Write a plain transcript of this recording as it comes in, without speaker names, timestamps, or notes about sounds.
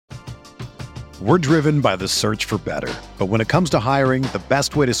We're driven by the search for better. But when it comes to hiring, the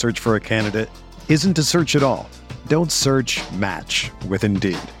best way to search for a candidate isn't to search at all. Don't search, match with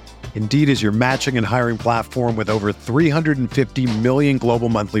Indeed. Indeed is your matching and hiring platform with over 350 million global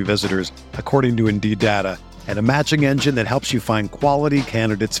monthly visitors, according to Indeed data, and a matching engine that helps you find quality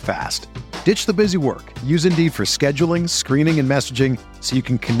candidates fast. Ditch the busy work. Use Indeed for scheduling, screening, and messaging so you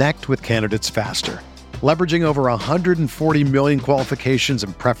can connect with candidates faster. Leveraging over 140 million qualifications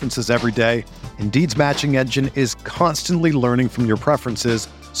and preferences every day, Indeed's matching engine is constantly learning from your preferences,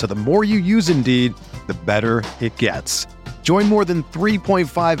 so the more you use Indeed, the better it gets. Join more than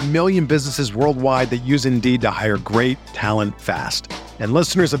 3.5 million businesses worldwide that use Indeed to hire great talent fast. And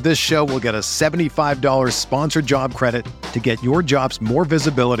listeners of this show will get a $75 sponsored job credit to get your jobs more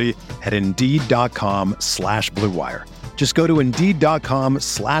visibility at Indeed.com/Blue Wire. Just go to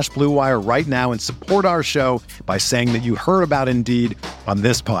Indeed.com/Blue Wire right now and support our show by saying that you heard about Indeed on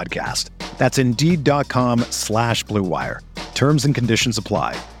this podcast. That's Indeed.com/Blue Wire. Terms and conditions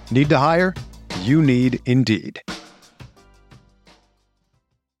apply. Need to hire? You need Indeed.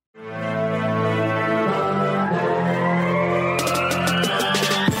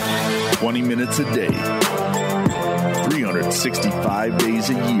 20 minutes a day, 365 days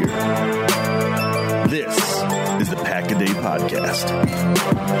a year. This is the Pack-A-Day Podcast.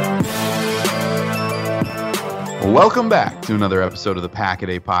 Welcome back to another episode of the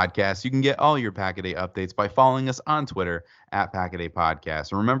Pack-A-Day Podcast. You can get all your Pack-A-Day updates by following us on Twitter at Pack-A-Day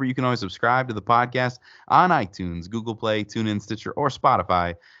Podcast. And remember, you can always subscribe to the podcast on iTunes, Google Play, TuneIn, Stitcher, or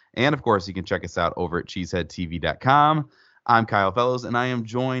Spotify. And, of course, you can check us out over at cheeseheadtv.com. I'm Kyle Fellows, and I am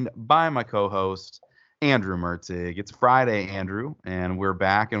joined by my co-host, Andrew Mertig. It's Friday, Andrew, and we're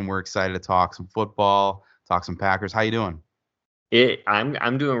back, and we're excited to talk some football, talk some Packers. How you doing?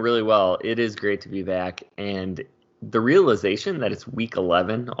 I'm doing really well. It is great to be back, and the realization that it's week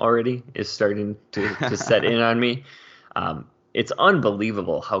 11 already is starting to set in on me. It's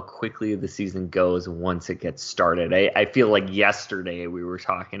unbelievable how quickly the season goes once it gets started. I feel like yesterday we were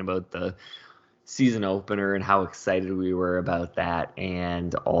talking about the season opener and how excited we were about that,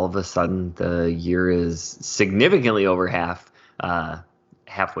 and all of a sudden the year is significantly over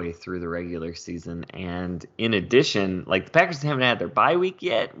halfway through the regular season. And in addition, like, the Packers haven't had their bye week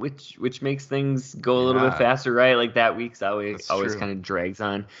yet, which makes things go a little bit faster, right? Like, that week's always kind of drags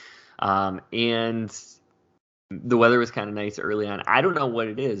on. And the weather was kind of nice early on. I don't know what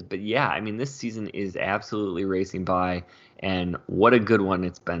it is, but yeah, I mean, this season is absolutely racing by, and what a good one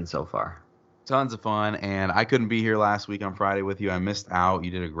it's been so far. Tons of fun, and I couldn't be here last week on Friday with you. I missed out. You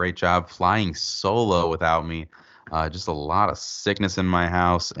did a great job flying solo without me. Just a lot of sickness in my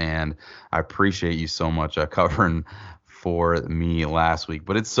house, and I appreciate you so much covering for me last week.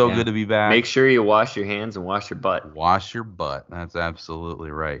 But it's so good to be back. Make sure you wash your hands and wash your butt. Wash your butt. That's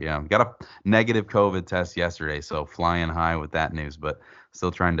absolutely right. Yeah, got a negative COVID test yesterday, so flying high with that news, but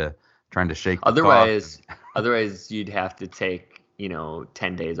still trying to shake the Otherwise, you'd have to take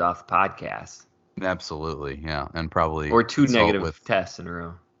 10 days off the podcast. Absolutely, yeah, and probably or 2 negative tests in a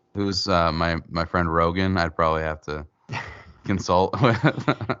row. Who's my friend Rogan? I'd probably have to consult with.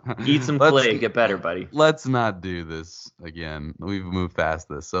 Eat some play, get better, buddy. Let's not do this again. We've moved past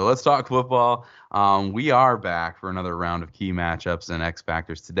this, so let's talk football. We are back for another round of key matchups and X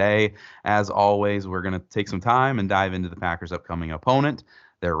Factors today. As always, we're going to take some time and dive into the Packers' upcoming opponent,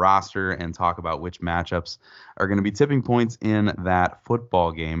 their roster, and talk about which matchups are going to be tipping points in that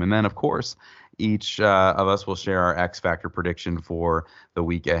football game. And then, of course, each of us will share our X Factor prediction for the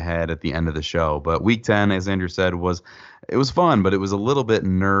week ahead at the end of the show. But week 10, as Andrew said, was fun, but it was a little bit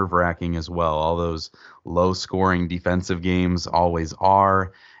nerve-wracking as well. All those low-scoring defensive games always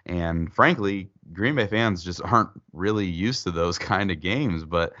are. And frankly, Green Bay fans just aren't really used to those kind of games.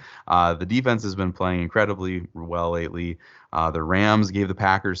 But the defense has been playing incredibly well lately. The Rams gave the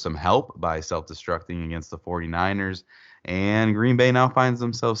Packers some help by self-destructing against the 49ers. And Green Bay now finds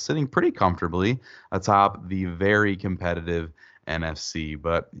themselves sitting pretty comfortably atop the very competitive NFC.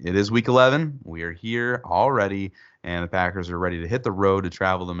 But it is week 11. We are here already, and the Packers are ready to hit the road to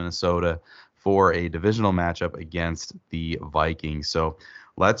travel to Minnesota for a divisional matchup against the Vikings. So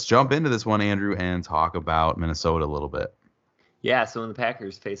let's jump into this one, Andrew, and talk about Minnesota a little bit. Yeah, so when the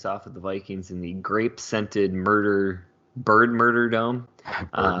Packers face off with the Vikings in the grape-scented Bird Murder Dome.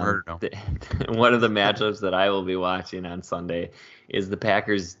 One of the matchups that I will be watching on Sunday is the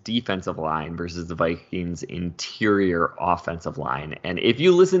Packers' defensive line versus the Vikings' interior offensive line. And if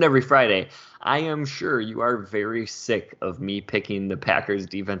you listen every Friday, I am sure you are very sick of me picking the Packers'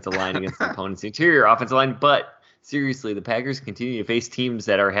 defensive line against the opponent's interior offensive line. But seriously, the Packers continue to face teams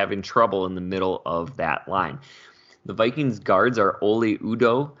that are having trouble in the middle of that line. The Vikings' guards are Ole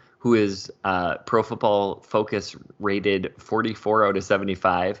Udoh, who is Pro Football Focus rated 44 out of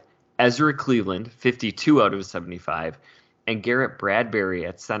 75, Ezra Cleveland, 52 out of 75, and Garrett Bradbury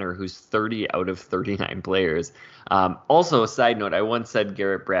at center, who's 30 out of 39 players. Also, a side note, I once said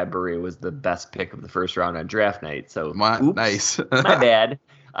Garrett Bradbury was the best pick of the first round on draft night. So, oops, nice. My bad.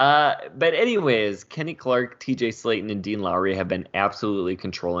 But anyways, Kenny Clark, TJ Slayton, and Dean Lowry have been absolutely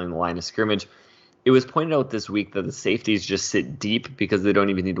controlling the line of scrimmage. It was pointed out this week that the safeties just sit deep because they don't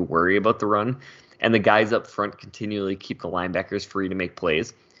even need to worry about the run. And the guys up front continually keep the linebackers free to make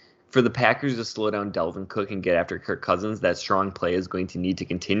plays. For the Packers to slow down Dalvin Cook and get after Kirk Cousins, that strong play is going to need to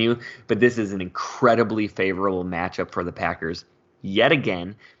continue. But this is an incredibly favorable matchup for the Packers yet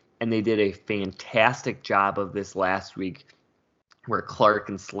again. And they did a fantastic job of this last week, where Clark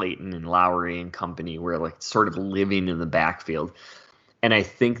and Slayton and Lowry and company were like sort of living in the backfield. And I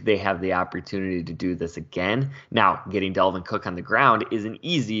think they have the opportunity to do this again. Now, getting Dalvin Cook on the ground isn't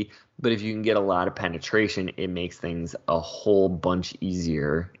easy, but if you can get a lot of penetration, it makes things a whole bunch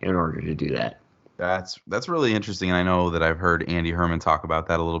easier in order to do that. That's really interesting. And I know that I've heard Andy Herman talk about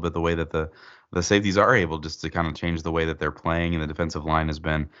that a little bit, the way that the safeties are able just to kind of change the way that they're playing, and the defensive line has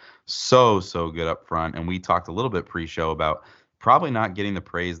been so good up front. And we talked a little bit pre-show about probably not getting the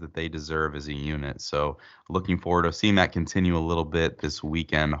praise that they deserve as a unit. So looking forward to seeing that continue a little bit this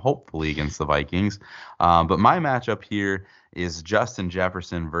weekend, hopefully against the Vikings. But my matchup here is Justin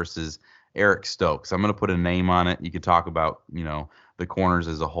Jefferson versus Eric Stokes. I'm going to put a name on it. You could talk about, the corners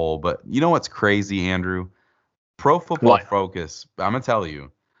as a whole, but you know what's crazy, Andrew? Pro Football Focus, I'm going to tell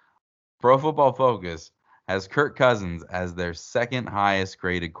you, Pro Football Focus has Kirk Cousins as their second highest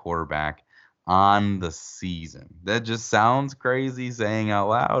graded quarterback on the season. That just sounds crazy saying out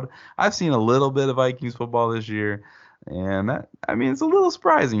loud. I've seen a little bit of Vikings football this year, and it's a little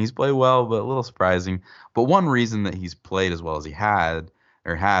surprising. He's played well, but a little surprising. But one reason that he's played as well as he has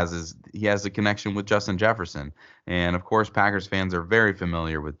is he has a connection with Justin Jefferson. And of course, Packers fans are very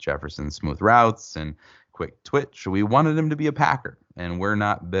familiar with Jefferson's smooth routes and quick twitch. We wanted him to be a Packer, and we're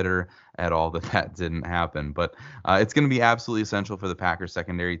not bitter at all that didn't happen. But it's going to be absolutely essential for the Packers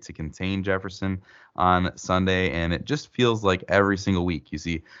secondary to contain Jefferson on Sunday, and it just feels like every single week you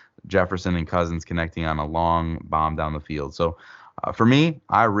see Jefferson and Cousins connecting on a long bomb down the field. So for me,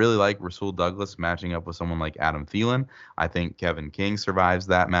 I really like Rasul Douglas matching up with someone like Adam Thielen. I think Kevin King survives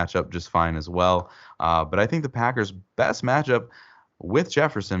that matchup just fine as well. But I think the Packers' best matchup with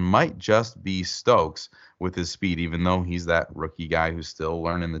Jefferson might just be Stokes with his speed, even though he's that rookie guy who's still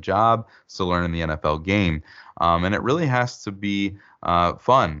learning the job, still learning the NFL game. And it really has to be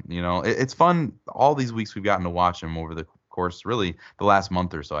fun. It's fun all these weeks we've gotten to watch him over the course, really the last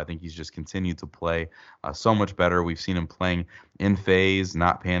month or so. I think he's just continued to play so much better. We've seen him playing in phase,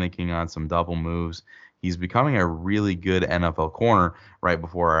 not panicking on some double moves. He's becoming a really good NFL corner right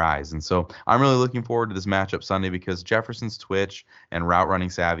before our eyes. And so I'm really looking forward to this matchup Sunday, because Jefferson's twitch and route running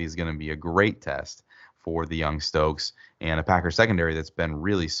savvy is going to be a great test for the young Stokes and a Packers secondary that's been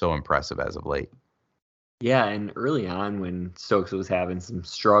really so impressive as of late. Yeah, and early on when Stokes was having some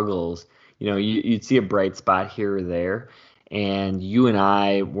struggles, you'd see a bright spot here or there. And you and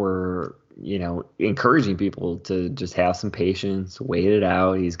I were, encouraging people to just have some patience, wait it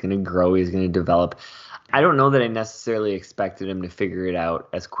out. He's going to grow. He's going to develop. I don't know that I necessarily expected him to figure it out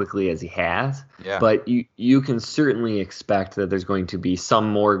as quickly as he has, but you can certainly expect that there's going to be some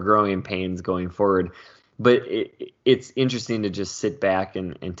more growing pains going forward. But it's interesting to just sit back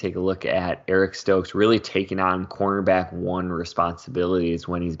and take a look at Eric Stokes really taking on cornerback one responsibilities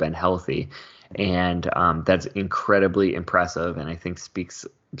when he's been healthy. And that's incredibly impressive, and I think speaks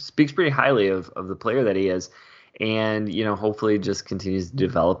pretty highly of the player that he is. And, hopefully just continues to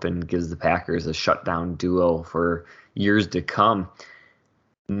develop and gives the Packers a shutdown duo for years to come.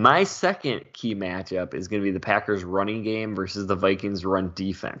 My second key matchup is going to be the Packers running game versus the Vikings run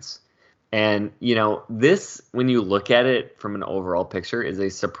defense. And, this, when you look at it from an overall picture, is a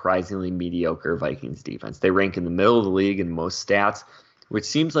surprisingly mediocre Vikings defense. They rank in the middle of the league in most stats, which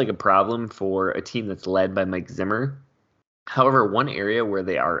seems like a problem for a team that's led by Mike Zimmer. However, one area where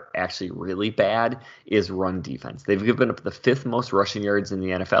they are actually really bad is run defense. They've given up the 5th most rushing yards in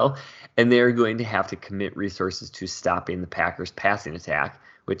the NFL, and they're going to have to commit resources to stopping the Packers' passing attack,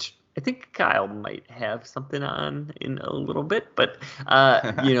 which I think Kyle might have something on in a little bit. But,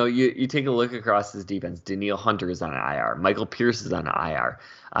 you take a look across this defense. Daniil Hunter is on IR. Michael Pierce is on IR.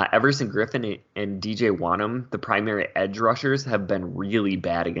 Everson Griffin and DJ Wanham, the primary edge rushers, have been really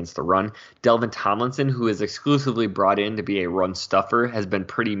bad against the run. Delvin Tomlinson, who is exclusively brought in to be a run stuffer, has been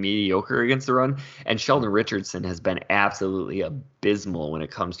pretty mediocre against the run. And Sheldon Richardson has been absolutely abysmal when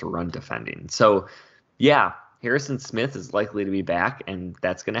it comes to run defending. So, yeah, Harrison Smith is likely to be back, and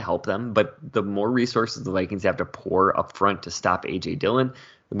that's going to help them. But the more resources the Vikings have to pour up front to stop A.J. Dillon,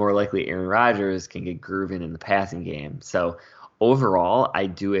 the more likely Aaron Rodgers can get grooving in the passing game. So overall, I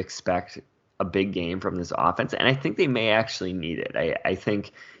do expect a big game from this offense, and I think they may actually need it. I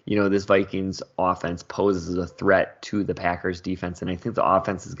think, this Vikings offense poses a threat to the Packers defense, and I think the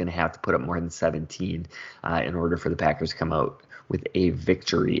offense is going to have to put up more than 17 in order for the Packers to come out with a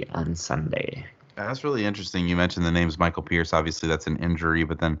victory on Sunday. That's really interesting. You mentioned the names Michael Pierce. Obviously, that's an injury,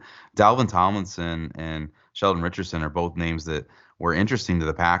 but then Dalvin Tomlinson and Sheldon Richardson are both names that were interesting to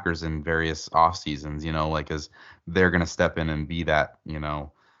the Packers in various off seasons, as they're going to step in and be that,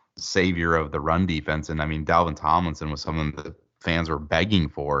 savior of the run defense. And I mean, Dalvin Tomlinson was someone that fans were begging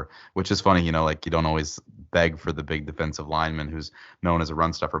for, which is funny, you don't always beg for the big defensive lineman who's known as a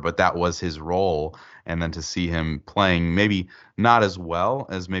run stuffer, but that was his role. And then to see him playing maybe not as well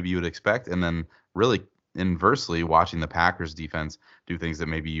as maybe you would expect, and then really inversely watching the Packers defense do things that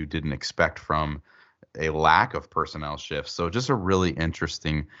maybe you didn't expect from a lack of personnel shifts. So just a really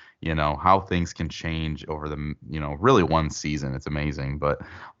interesting, how things can change over the, really one season. It's amazing. But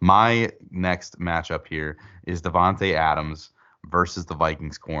my next matchup here is Davante Adams versus the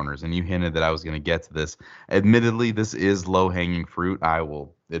Vikings corners. And you hinted that I was going to get to this. Admittedly, this is low-hanging fruit. I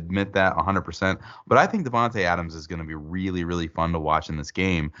will admit that 100%. But I think Davante Adams is going to be really, really fun to watch in this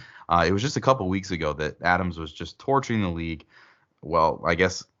game. It was just a couple weeks ago that Adams was just torching the league. Well, I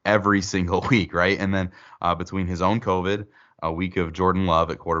guess every single week, right? And then between his own COVID, a week of Jordan Love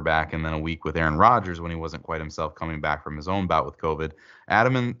at quarterback, and then a week with Aaron Rodgers when he wasn't quite himself coming back from his own bout with COVID,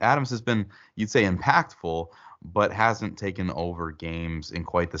 Adams has been, you'd say, impactful, but hasn't taken over games in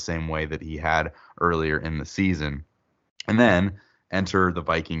quite the same way that he had earlier in the season. And then enter the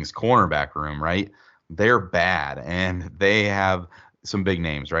Vikings cornerback room, right? They're bad, and they have some big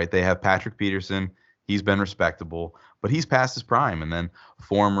names, right? They have Patrick Peterson. He's been respectable, but he's past his prime. And then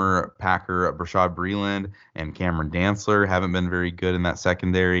former Packer Brashad Breeland and Cameron Dantzler haven't been very good in that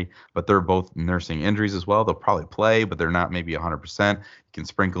secondary, but they're both nursing injuries as well. They'll probably play, but they're not maybe 100%. You can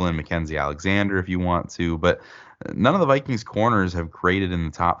sprinkle in Mackenzie Alexander if you want to, but none of the Vikings corners have graded in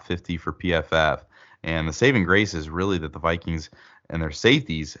the top 50 for PFF. And the saving grace is really that the Vikings and their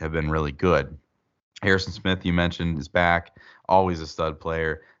safeties have been really good. Harrison Smith, you mentioned, is back, always a stud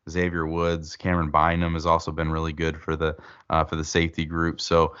player. Xavier Woods, Cameron Bynum has also been really good for the safety group.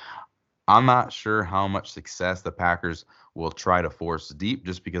 So I'm not sure how much success the Packers will try to force deep,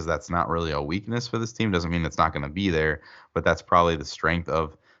 just because that's not really a weakness for this team. Doesn't mean it's not going to be there, but that's probably the strength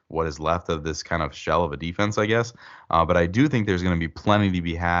of what is left of this kind of shell of a defense, I guess. But I do think there's going to be plenty to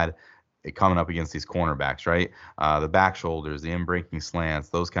be had coming up against these cornerbacks, right? The back shoulders, the in-breaking slants,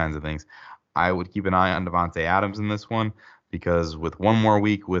 those kinds of things. I would keep an eye on Davante Adams in this one, because with one more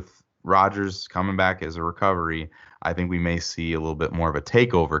week with Rodgers coming back as a recovery, I think we may see a little bit more of a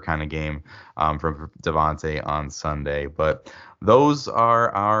takeover kind of game from Davante on Sunday. But those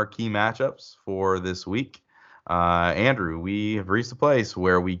are our key matchups for this week. Andrew, we have reached a place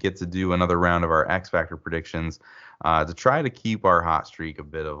where we get to do another round of our X Factor predictions to try to keep our hot streak a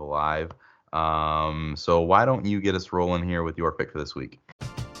bit alive. So why don't you get us rolling here with your pick for this week?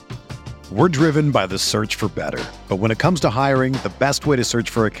 We're driven by the search for better. But when it comes to hiring, the best way to search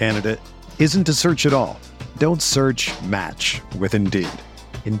for a candidate isn't to search at all. Don't search, match with Indeed.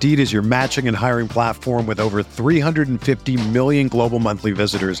 Indeed is your matching and hiring platform with over 350 million global monthly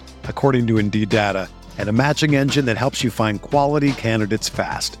visitors, according to Indeed data, and a matching engine that helps you find quality candidates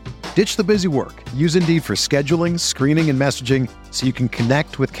fast. Ditch the busy work. Use Indeed for scheduling, screening, and messaging so you can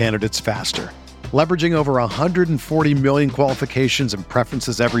connect with candidates faster. Leveraging over 140 million qualifications and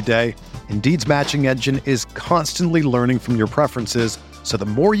preferences every day, Indeed's matching engine is constantly learning from your preferences, so the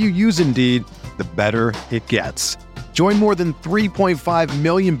more you use Indeed, the better it gets. Join more than 3.5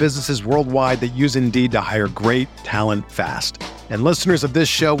 million businesses worldwide that use Indeed to hire great talent fast. And listeners of this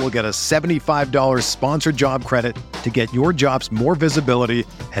show will get a $75 sponsored job credit to get your jobs more visibility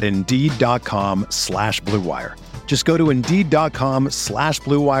at Indeed.com/Blue Wire. Just go to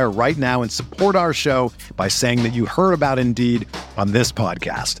Indeed.com/Blue Wire right now and support our show by saying that you heard about Indeed on this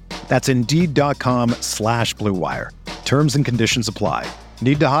podcast. That's Indeed.com/Blue Wire. Terms and conditions apply.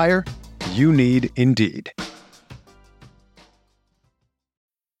 Need to hire? You need Indeed.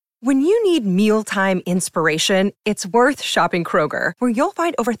 When you need mealtime inspiration, it's worth shopping Kroger, where you'll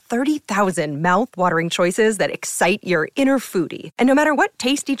find over 30,000 mouth-watering choices that excite your inner foodie. And no matter what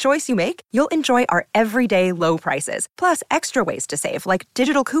tasty choice you make, you'll enjoy our everyday low prices, plus extra ways to save, like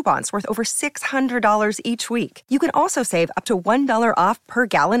digital coupons worth over $600 each week. You can also save up to $1 off per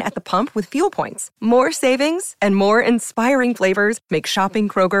gallon at the pump with fuel points. More savings and more inspiring flavors make shopping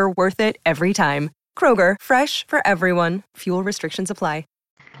Kroger worth it every time. Kroger, fresh for everyone. Fuel restrictions apply.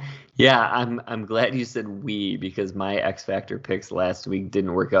 Yeah, I'm glad you said we, because my X Factor picks last week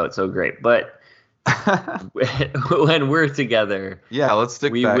didn't work out so great. But when we're together, Yeah, let's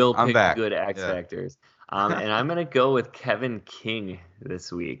stick we back. will I'm pick back. good X Yeah. Factors. And I'm going to go with Kevin King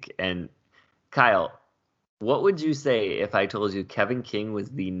this week. And Kyle, what would you say if I told you Kevin King was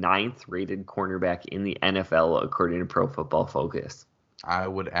the 9th rated cornerback in the NFL according to Pro Football Focus? I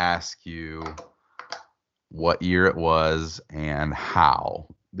would ask you what year it was and how,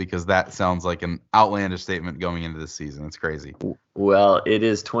 because that sounds like an outlandish statement going into this season. It's crazy. Well, it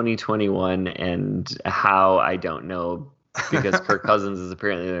is 2021, and how, I don't know, because Kirk Cousins is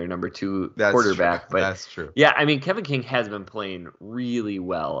apparently their number 2 quarterback. True. But that's true. Yeah, I mean, Kevin King has been playing really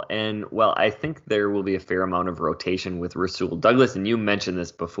well. And, well, I think there will be a fair amount of rotation with Rasul Douglas. And you mentioned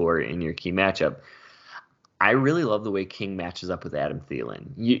this before in your key matchup. I really love the way King matches up with Adam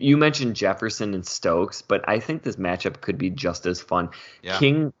Thielen. You mentioned Jefferson and Stokes, but I think this matchup could be just as fun. Yeah.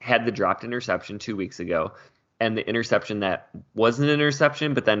 King had the dropped interception 2 weeks ago, and the interception that wasn't an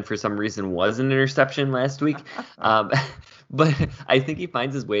interception, but then for some reason was an interception last week. But I think he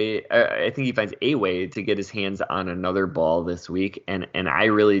finds his way. I think he finds a way to get his hands on another ball this week, and I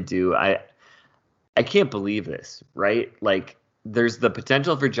really do. I can't believe this, right? Like, there's the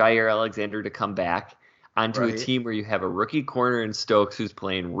potential for Jair Alexander to come back onto a team where you have a rookie corner in Stokes who's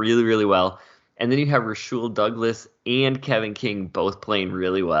playing really, really well. And then you have Rasul Douglas and Kevin King both playing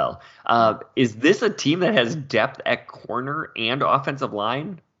really well. Is this a team that has depth at corner and offensive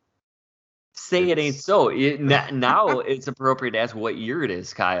line? It ain't so. Now it's appropriate to ask what year it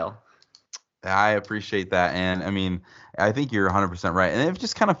is, Kyle. I appreciate that. And, I mean, I think you're 100% right. And it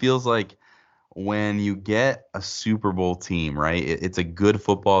just kind of feels like when you get a Super Bowl team, right, it's a good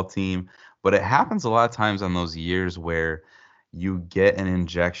football team. But it happens a lot of times on those years where you get an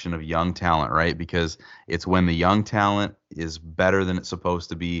injection of young talent, right? Because it's when the young talent is better than it's supposed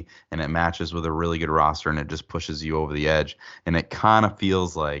to be and it matches with a really good roster and it just pushes you over the edge. And it kind of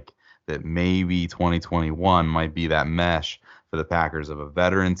feels like that maybe 2021 might be that mesh for the Packers of a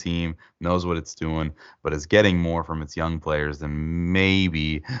veteran team, knows what it's doing, but is getting more from its young players than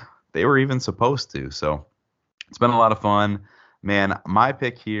maybe they were even supposed to. So it's been a lot of fun. Man, my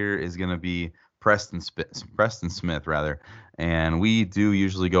pick here is going to be Preston Smith, and we do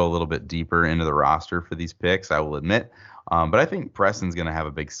usually go a little bit deeper into the roster for these picks, I will admit, but I think Preston's going to have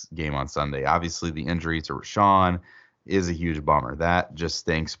a big game on Sunday. Obviously, the injury to Rashawn is a huge bummer. That just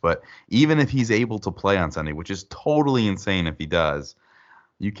stinks, but even if he's able to play on Sunday, which is totally insane if he does,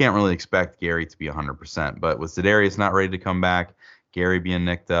 you can't really expect Gary to be 100%, but with Za'Darius not ready to come back, Gary being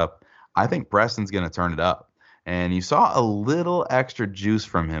nicked up, I think Preston's going to turn it up. And you saw a little extra juice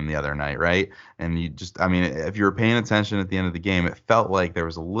from him the other night, right? And if you were paying attention at the end of the game, it felt like there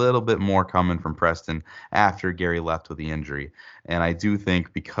was a little bit more coming from Preston after Gary left with the injury. And I do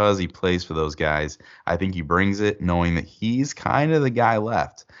think because he plays for those guys, I think he brings it knowing that he's kind of the guy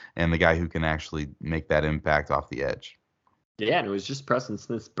left and the guy who can actually make that impact off the edge. Yeah, and it was just Preston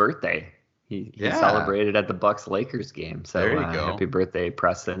Smith's birthday. He celebrated at the Bucks-Lakers game. So there you go. Happy birthday,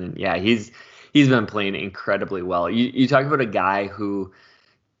 Preston. And yeah, he's been playing incredibly well. You talk about a guy who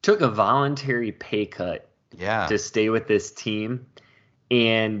took a voluntary pay cut to stay with this team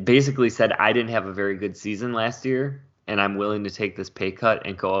and basically said, I didn't have a very good season last year, and I'm willing to take this pay cut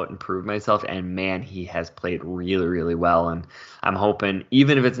and go out and prove myself. And, man, he has played really, really well. And I'm hoping,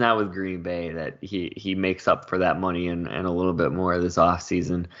 even if it's not with Green Bay, that he makes up for that money and a little bit more this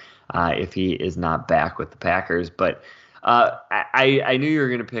offseason if he is not back with the Packers. But I knew you were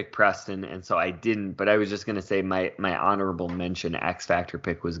going to pick Preston, and so I didn't, but I was just going to say my honorable mention X Factor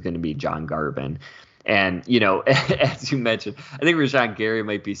pick was going to be John Garvin. And, as you mentioned, I think Rashawn Gary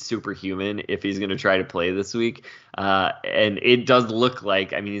might be superhuman if he's going to try to play this week. And it does look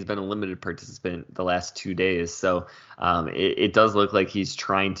like, he's been a limited participant the last 2 days. So it does look like he's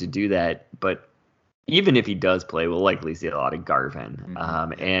trying to do that. But even if he does play, we'll likely see a lot of Garvin.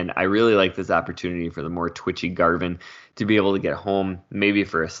 And I really like this opportunity for the more twitchy Garvin to be able to get home, maybe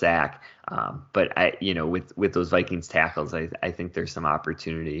for a sack. But with those Vikings tackles, I think there's some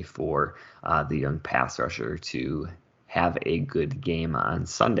opportunity for the young pass rusher to have a good game on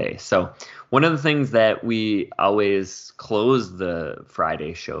Sunday. So one of the things that we always close the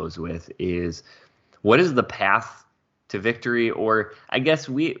Friday shows with is, what is the path to victory? Or I guess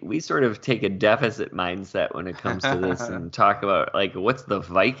we sort of take a deficit mindset when it comes to this and talk about, like, what's the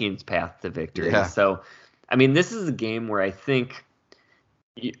Vikings path to victory? Yeah. So, this is a game where I think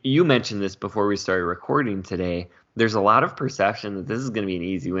you mentioned this before we started recording today. There's a lot of perception that this is going to be an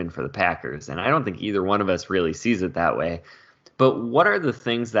easy win for the Packers, and I don't think either one of us really sees it that way. But what are the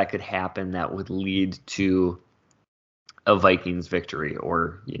things that could happen that would lead to a Vikings victory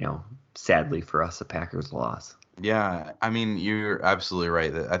or, sadly for us, a Packers loss? Yeah, I mean, you're absolutely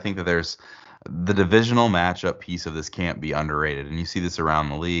right. I think that there's the divisional matchup piece of this can't be underrated. And you see this around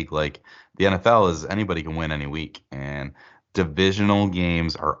the league. Like the NFL is anybody can win any week. And divisional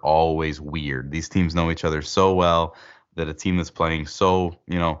games are always weird. These teams know each other so well that a team that's playing so,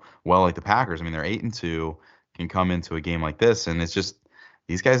 well like the Packers, I mean, they're 8-2, can come into a game like this. And it's just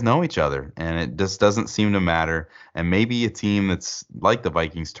these guys know each other. And it just doesn't seem to matter. And maybe a team that's like the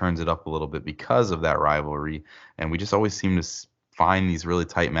Vikings turns it up a little bit because of that rivalry. And we just always seem to find these really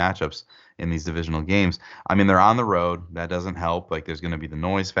tight matchups in these divisional games. I mean, they're on the road. That doesn't help. Like, there's going to be the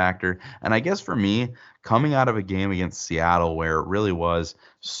noise factor. And I guess for me, coming out of a game against Seattle where it really was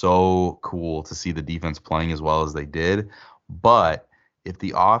so cool to see the defense playing as well as they did, but if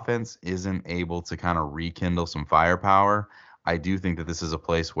the offense isn't able to kind of rekindle some firepower, I do think that this is a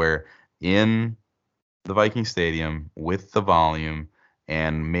place where in the Viking Stadium with the volume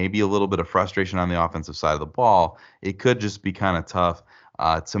and maybe a little bit of frustration on the offensive side of the ball, it could just be kind of tough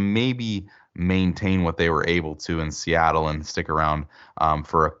to maybe maintain what they were able to in Seattle and stick around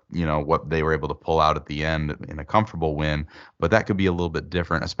for what they were able to pull out at the end in a comfortable win. But that could be a little bit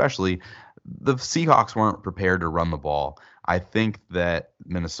different, especially the Seahawks weren't prepared to run the ball. I think that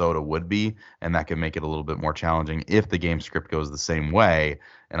Minnesota would be, and that could make it a little bit more challenging if the game script goes the same way.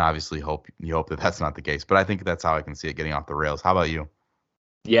 And obviously, you hope that that's not the case. But I think that's how I can see it getting off the rails. How about you?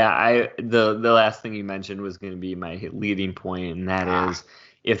 Yeah, the last thing you mentioned was going to be my leading point, and that is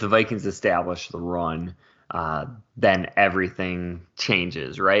if the Vikings establish the run, then everything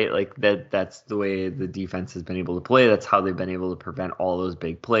changes, right? Like that's the way the defense has been able to play. That's how they've been able to prevent all those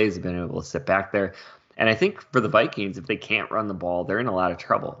big plays. They've been able to sit back there. And I think for the Vikings, if they can't run the ball, they're in a lot of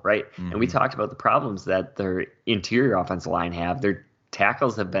trouble, right? Mm-hmm. And we talked about the problems that their interior offensive line have. Their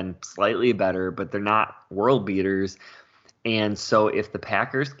tackles have been slightly better, but they're not world beaters. And so if the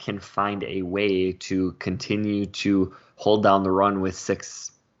Packers can find a way to continue to hold down the run with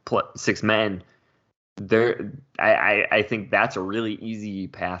six men, I think that's a really easy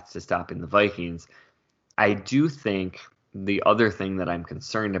path to stopping the Vikings. I do think the other thing that I'm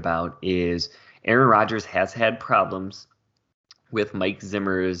concerned about is Aaron Rodgers has had problems with Mike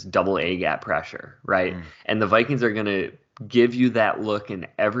Zimmer's double A gap pressure, right? Mm. And the Vikings are going to give you that look in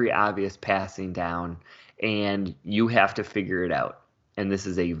every obvious passing down, and you have to figure it out. And this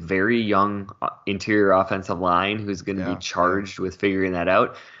is a very young interior offensive line who's going to be charged with figuring that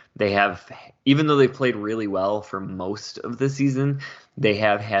out. They have, even though they've played really well for most of the season, they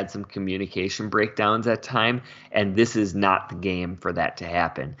have had some communication breakdowns at time, and this is not the game for that to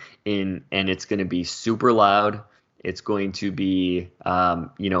happen. And it's going to be super loud. It's going to be,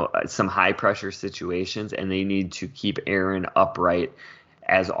 some high pressure situations, and they need to keep Aaron upright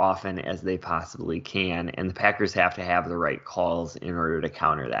as often as they possibly can. And the Packers have to have the right calls in order to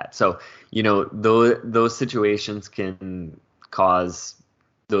counter that. So, those situations can cause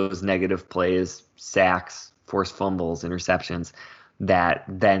those negative plays, sacks, forced fumbles, interceptions that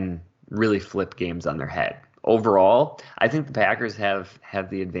then really flip games on their head. Overall, I think the Packers have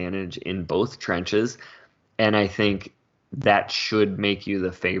the advantage in both trenches, and I think that should make you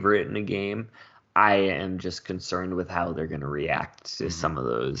the favorite in the game. I am just concerned with how they're going to react to some of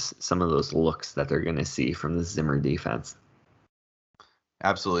those looks that they're going to see from the Zimmer defense.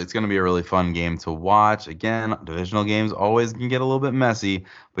 Absolutely. It's going to be a really fun game to watch. Again, divisional games always can get a little bit messy,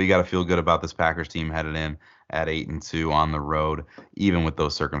 but you got to feel good about this Packers team headed in at 8-2 on the road, even with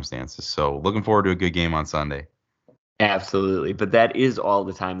those circumstances. So looking forward to a good game on Sunday. Absolutely. But that is all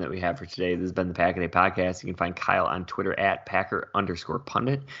the time that we have for today. This has been the Pack a Day Podcast. You can find Kyle on Twitter at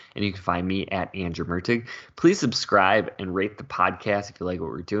Packer_pundit, and you can find me at Andrew Mertig. Please subscribe and rate the podcast if you like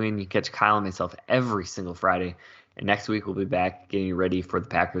what we're doing. You can catch Kyle and myself every single Friday. And next week we'll be back getting ready for the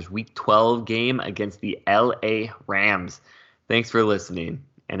Packers Week 12 game against the LA Rams. Thanks for listening.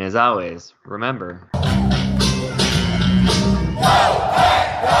 And as always, remember...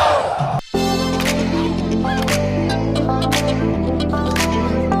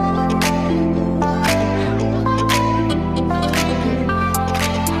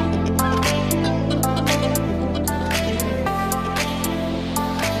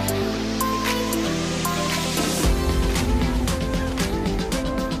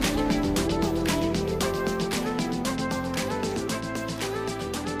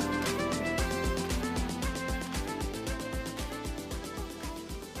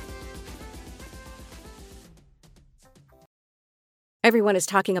 Everyone is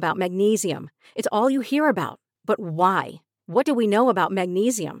talking about magnesium. It's all you hear about. But why? What do we know about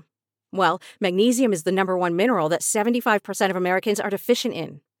magnesium? Well, magnesium is the number one mineral that 75% of Americans are deficient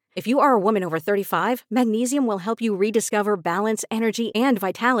in. If you are a woman over 35, magnesium will help you rediscover balance, energy, and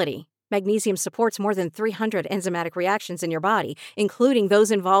vitality. Magnesium supports more than 300 enzymatic reactions in your body, including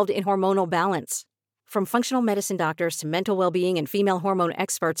those involved in hormonal balance. From functional medicine doctors to mental well-being and female hormone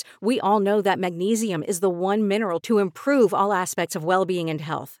experts, we all know that magnesium is the one mineral to improve all aspects of well-being and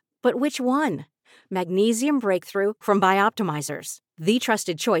health. But which one? Magnesium Breakthrough from Bioptimizers, the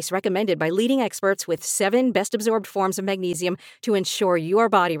trusted choice recommended by leading experts with 7 best-absorbed forms of magnesium to ensure your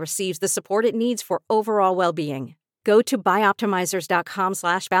body receives the support it needs for overall well-being. Go to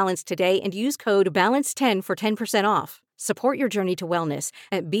bioptimizers.com/balance today and use code BALANCE10 for 10% off. Support your journey to wellness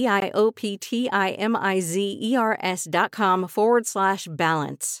at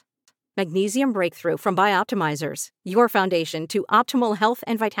bioptimizers.com/balance. Magnesium Breakthrough from Bioptimizers, your foundation to optimal health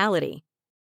and vitality.